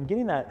 Well, I'm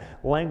getting that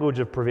language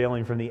of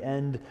prevailing from the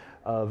end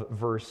of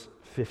verse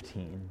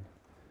 15.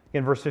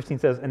 Again, verse 15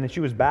 says, and then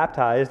she was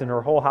baptized and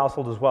her whole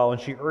household as well,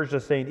 and she urged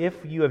us, saying,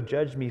 if you have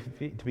judged me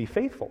to be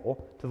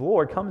faithful to the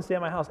Lord, come and stay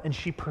at my house. And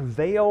she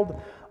prevailed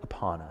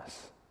upon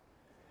us.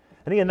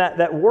 And again,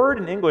 that word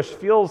in English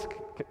feels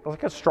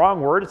like a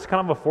strong word. It's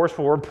kind of a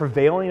forceful word,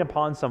 prevailing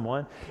upon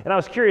someone. And I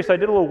was curious, I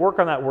did a little work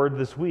on that word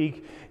this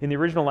week in the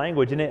original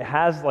language, and it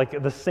has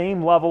like the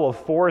same level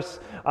of force,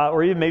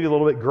 or even maybe a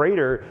little bit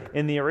greater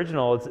in the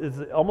original.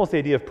 It's almost the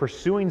idea of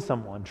pursuing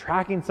someone,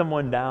 tracking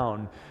someone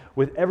down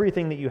with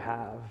everything that you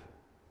have.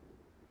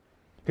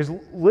 Because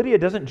Lydia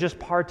doesn't just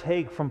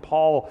partake from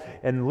Paul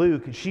and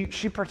Luke. She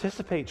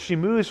participates. She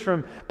moves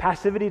from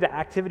passivity to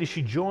activity.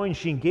 She joins,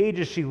 she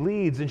engages, she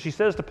leads. And she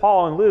says to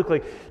Paul and Luke,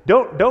 like,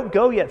 don't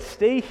go yet.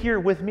 Stay here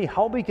with me.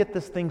 Help me get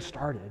this thing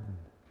started.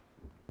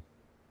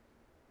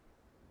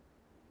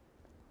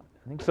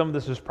 I think some of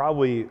this is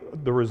probably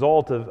the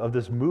result of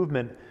this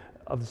movement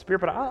of the Spirit.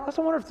 But I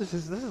also wonder if this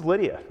is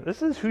Lydia.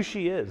 This is who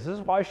she is. This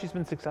is why she's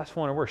been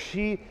successful in her work.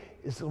 She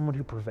is someone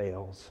who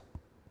prevails.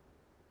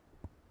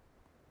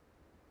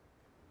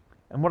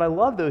 And what I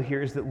love, though,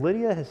 here is that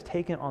Lydia has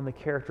taken on the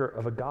character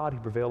of a God who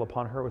prevailed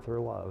upon her with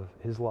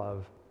his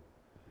love.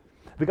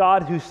 The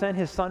God who sent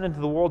his Son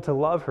into the world to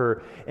love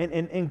her.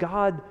 And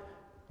God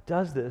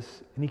does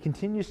this, and he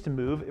continues to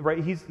move,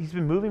 right? He's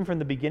been moving from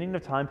the beginning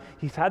of time.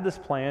 He's had this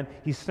plan.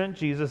 He sent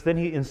Jesus. Then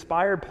he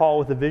inspired Paul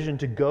with a vision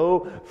to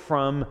go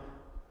from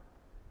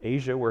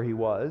Asia, where he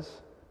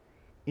was,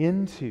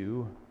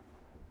 into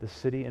the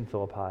city in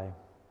Philippi,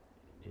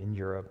 in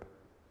Europe,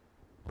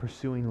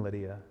 pursuing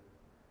Lydia.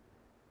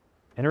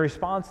 And her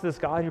response to this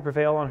God who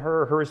prevailed on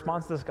her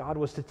response to this God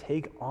was to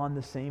take on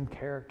the same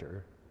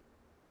character.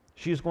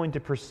 She is going to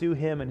pursue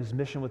him and his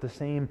mission with the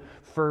same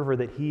fervor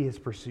that he has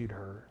pursued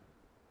her.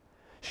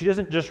 She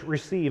doesn't just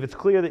receive. It's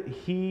clear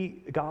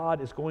that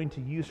God is going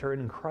to use her in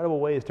incredible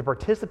ways to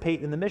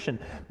participate in the mission.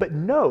 But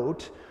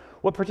note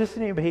what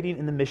participating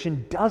in the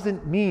mission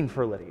doesn't mean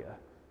for Lydia.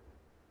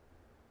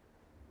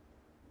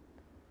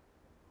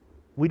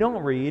 We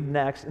don't read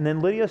next, and then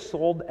Lydia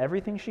sold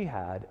everything she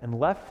had and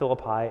left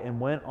Philippi and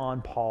went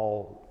on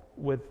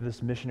with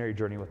this missionary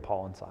journey with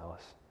Paul and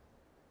Silas.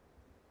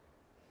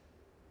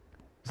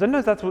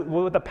 Sometimes that's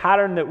what the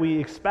pattern that we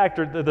expect,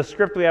 or the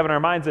script we have in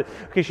our minds, that,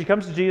 okay, she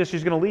comes to Jesus,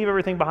 she's going to leave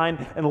everything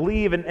behind and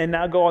leave and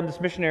now go on this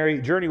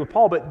missionary journey with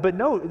Paul. But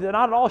no,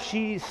 not at all.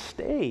 She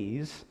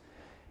stays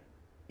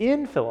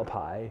in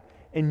Philippi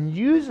and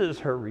uses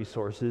her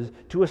resources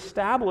to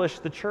establish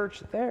the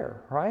church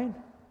there, right?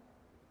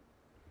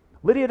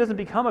 Lydia doesn't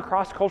become a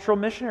cross-cultural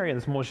missionary in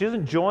this moment. She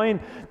doesn't join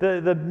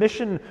the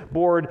mission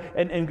board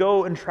and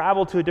go and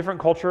travel to a different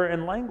culture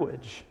and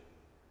language.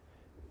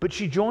 But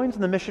she joins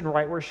in the mission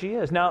right where she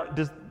is. Now,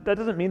 that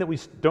doesn't mean that we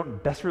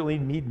don't desperately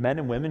need men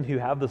and women who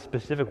have the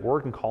specific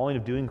work and calling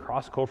of doing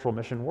cross-cultural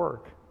mission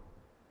work.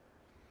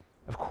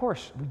 Of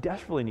course, we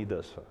desperately need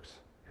those folks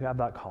who have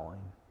that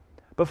calling.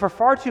 But for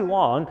far too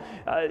long,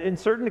 in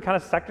certain kind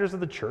of sectors of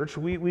the church,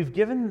 we've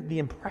given the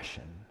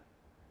impression,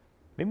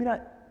 maybe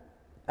not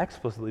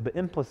explicitly, but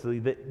implicitly,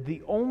 that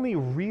the only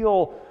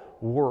real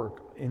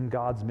work in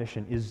God's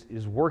mission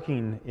is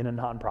working in a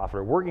nonprofit,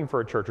 or working for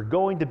a church, or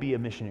going to be a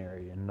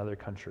missionary in another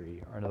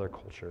country or another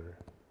culture.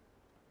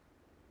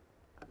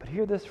 But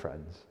hear this,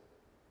 friends.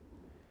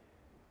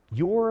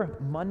 Your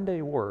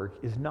Monday work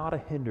is not a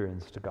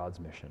hindrance to God's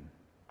mission,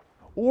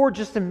 or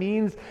just a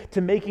means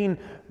to making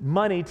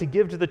money to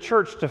give to the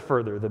church to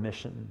further the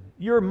mission.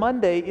 Your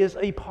Monday is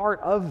a part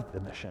of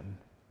the mission.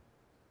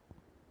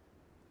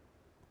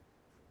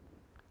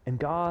 And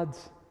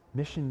God's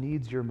mission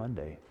needs your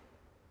Monday,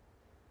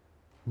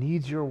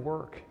 needs your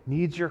work,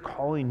 needs your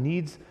calling,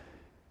 needs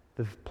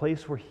the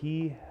place where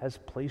he has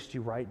placed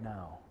you right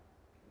now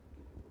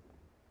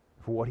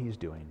for what he's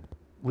doing.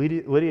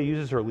 Lydia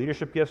uses her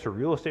leadership gifts, her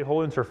real estate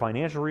holdings, her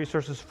financial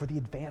resources for the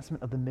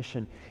advancement of the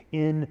mission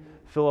in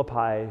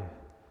Philippi.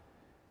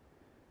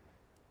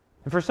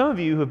 And for some of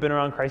you who have been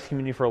around Christ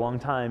Community for a long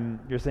time,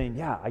 you're saying,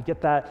 yeah, I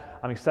get that.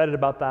 I'm excited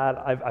about that.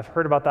 I've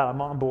heard about that.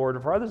 I'm on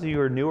board. For others of you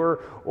who are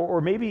newer,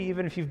 or maybe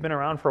even if you've been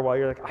around for a while,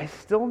 you're like, I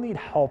still need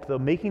help, though,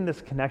 making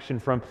this connection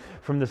from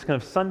this kind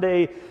of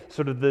Sunday,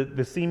 sort of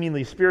the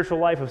seemingly spiritual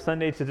life of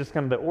Sunday, to just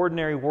kind of the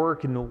ordinary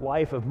work and the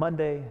life of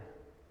Monday.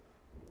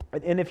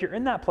 And if you're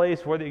in that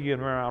place, whether you've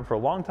been around for a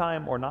long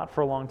time or not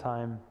for a long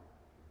time,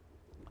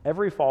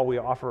 every fall we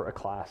offer a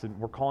class, and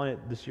we're calling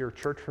it this year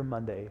Church for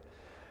Monday.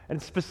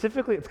 And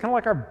specifically, it's kind of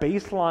like our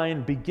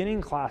baseline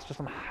beginning class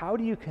just on how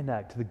do you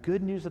connect the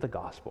good news of the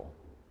gospel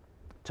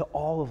to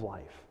all of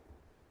life,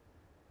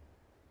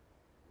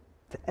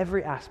 to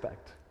every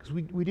aspect. Because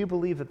we do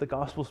believe that the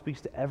gospel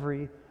speaks to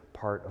every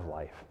part of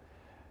life.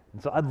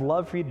 And so I'd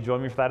love for you to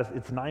join me for that.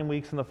 It's 9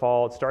 weeks in the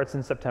fall. It starts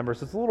in September,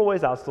 so it's a little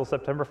ways out still.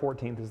 September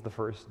 14th is the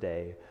first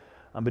day.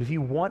 But if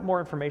you want more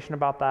information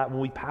about that,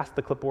 when we pass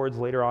the clipboards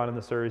later on in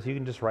the service, you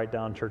can just write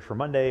down Church for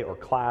Monday or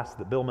class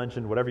that Bill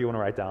mentioned, whatever you want to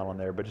write down on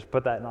there. But just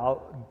put that, and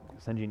I'll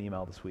send you an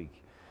email this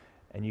week.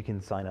 And you can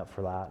sign up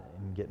for that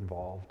and get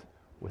involved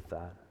with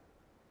that.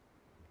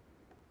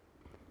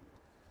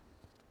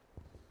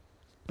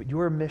 But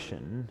your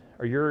mission,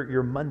 or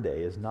your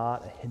Monday, is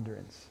not a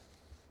hindrance.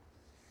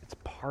 It's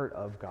part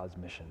of God's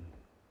mission.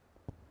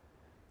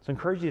 So I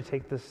encourage you to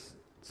take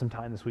some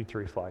time this week to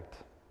reflect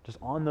just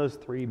on those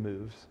 3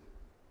 moves.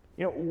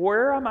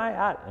 Where am I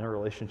at in a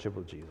relationship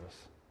with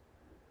Jesus?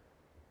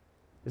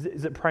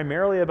 Is it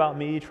primarily about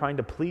me trying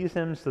to please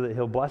him so that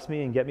he'll bless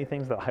me and get me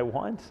things that I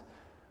want?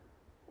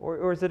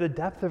 Or is it a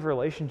depth of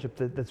relationship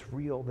that's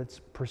real, that's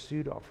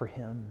pursued for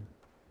him?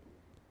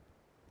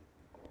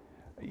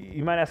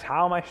 You might ask,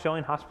 how am I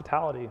showing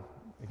hospitality?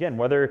 Again,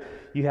 whether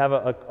you have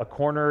a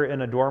corner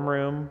in a dorm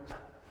room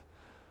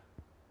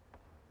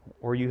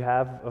or you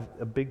have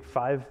a big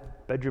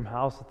 5-bedroom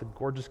house with a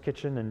gorgeous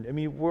kitchen. And I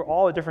mean, we're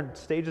all at different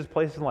stages,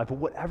 places in life, but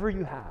whatever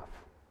you have,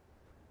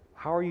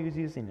 how are you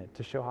using it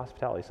to show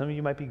hospitality? Some of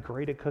you might be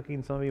great at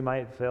cooking. Some of you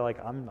might say,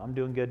 like, I'm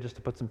doing good just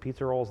to put some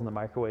pizza rolls in the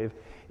microwave.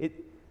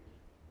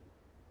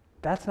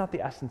 That's not the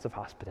essence of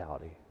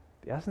hospitality.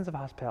 The essence of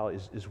hospitality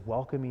is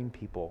welcoming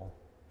people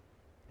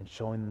and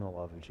showing them the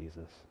love of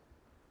Jesus.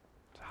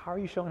 So how are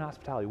you showing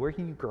hospitality? Where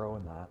can you grow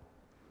in that?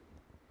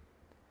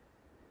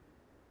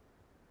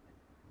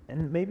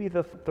 And maybe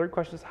the third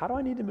question is, how do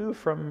I need to move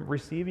from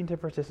receiving to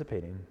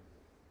participating?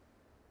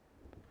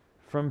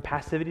 From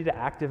passivity to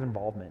active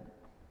involvement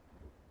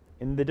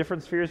in the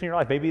different spheres in your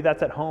life. Maybe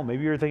that's at home.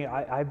 Maybe you're thinking,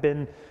 I've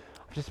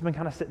just been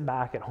kind of sitting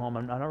back at home.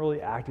 I'm not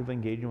really actively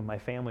engaging with my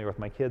family or with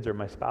my kids or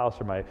my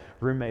spouse or my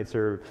roommates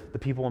or the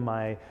people in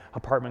my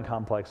apartment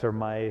complex or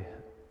my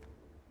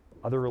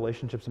other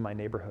relationships in my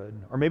neighborhood.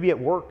 Or maybe at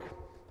work.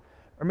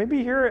 Or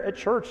maybe here at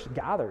church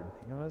gathered.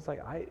 It's like,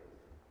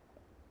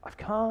 I've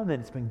come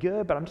and it's been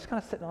good, but I'm just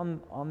kind of sitting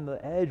on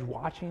the edge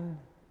watching.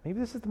 Maybe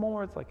this is the moment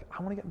where it's like,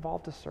 I want to get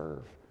involved to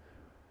serve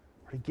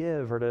or to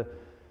give or to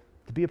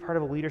be a part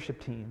of a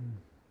leadership team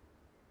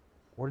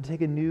or to take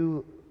a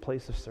new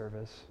place of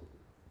service.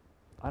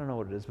 I don't know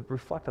what it is, but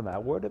reflect on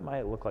that. What it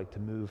might look like to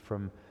move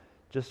from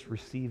just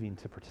receiving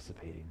to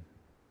participating.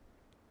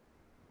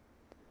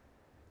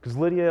 Because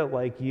Lydia,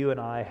 like you and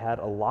I, had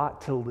a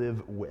lot to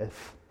live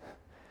with.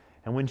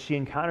 And when she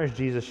encounters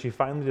Jesus, she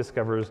finally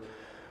discovers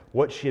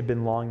what she had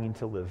been longing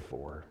to live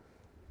for.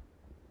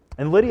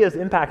 And Lydia's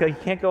impact, you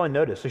can't go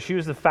unnoticed. So she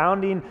was the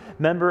founding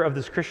member of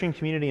this Christian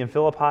community in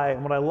Philippi.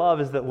 And what I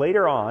love is that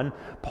later on,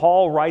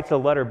 Paul writes a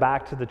letter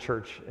back to the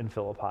church in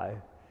Philippi.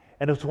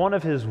 And it's one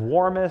of his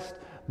warmest,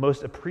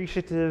 most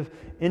appreciative,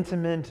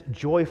 intimate,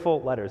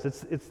 joyful letters.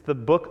 It's the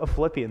book of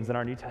Philippians in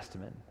our New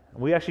Testament.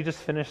 We actually just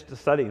finished a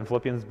study in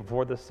Philippians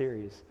before this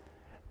series.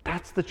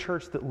 That's the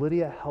church that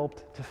Lydia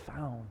helped to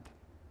found,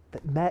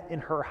 that met in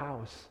her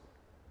house.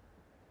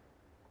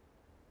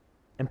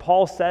 And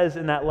Paul says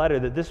in that letter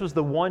that this was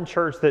the one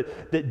church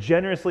that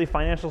generously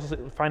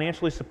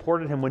financially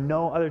supported him when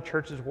no other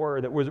churches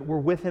were, that were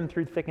with him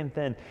through thick and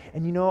thin.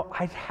 And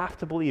I have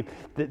to believe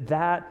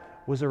that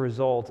was a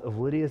result of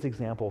Lydia's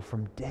example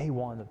from day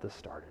one that this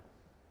started.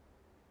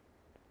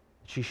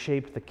 She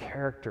shaped the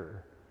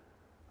character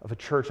of a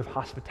church of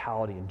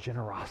hospitality and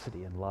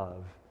generosity and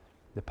love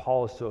that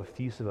Paul is so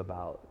effusive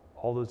about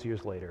all those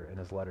years later in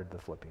his letter to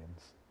the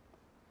Philippians.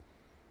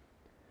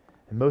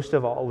 And most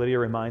of all, Lydia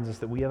reminds us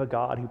that we have a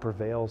God who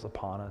prevails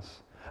upon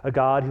us, a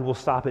God who will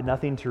stop at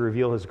nothing to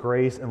reveal his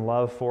grace and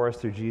love for us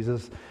through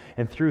Jesus,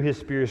 and through his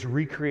Spirit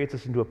recreates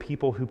us into a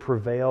people who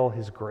prevail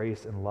his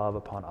grace and love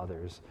upon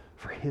others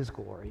for his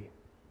glory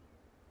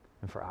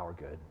and for our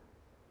good.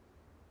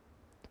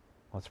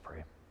 Let's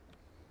pray.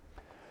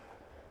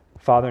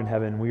 Father in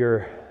heaven, we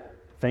are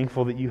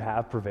thankful that you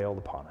have prevailed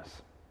upon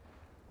us,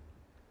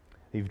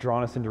 that you've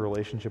drawn us into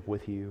relationship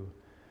with you,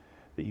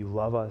 that you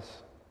love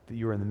us, that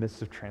you are in the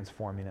midst of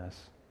transforming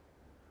us.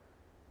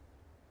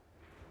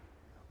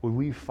 Would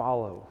we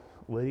follow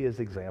Lydia's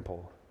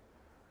example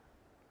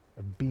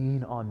of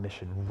being on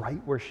mission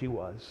right where she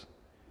was,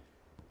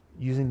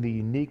 using the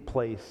unique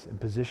place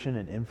and position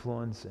and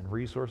influence and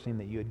resourcing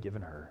that you had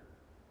given her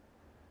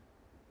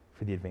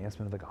for the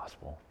advancement of the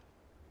gospel,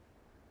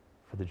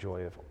 for the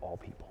joy of all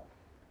people.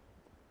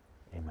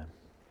 Amen.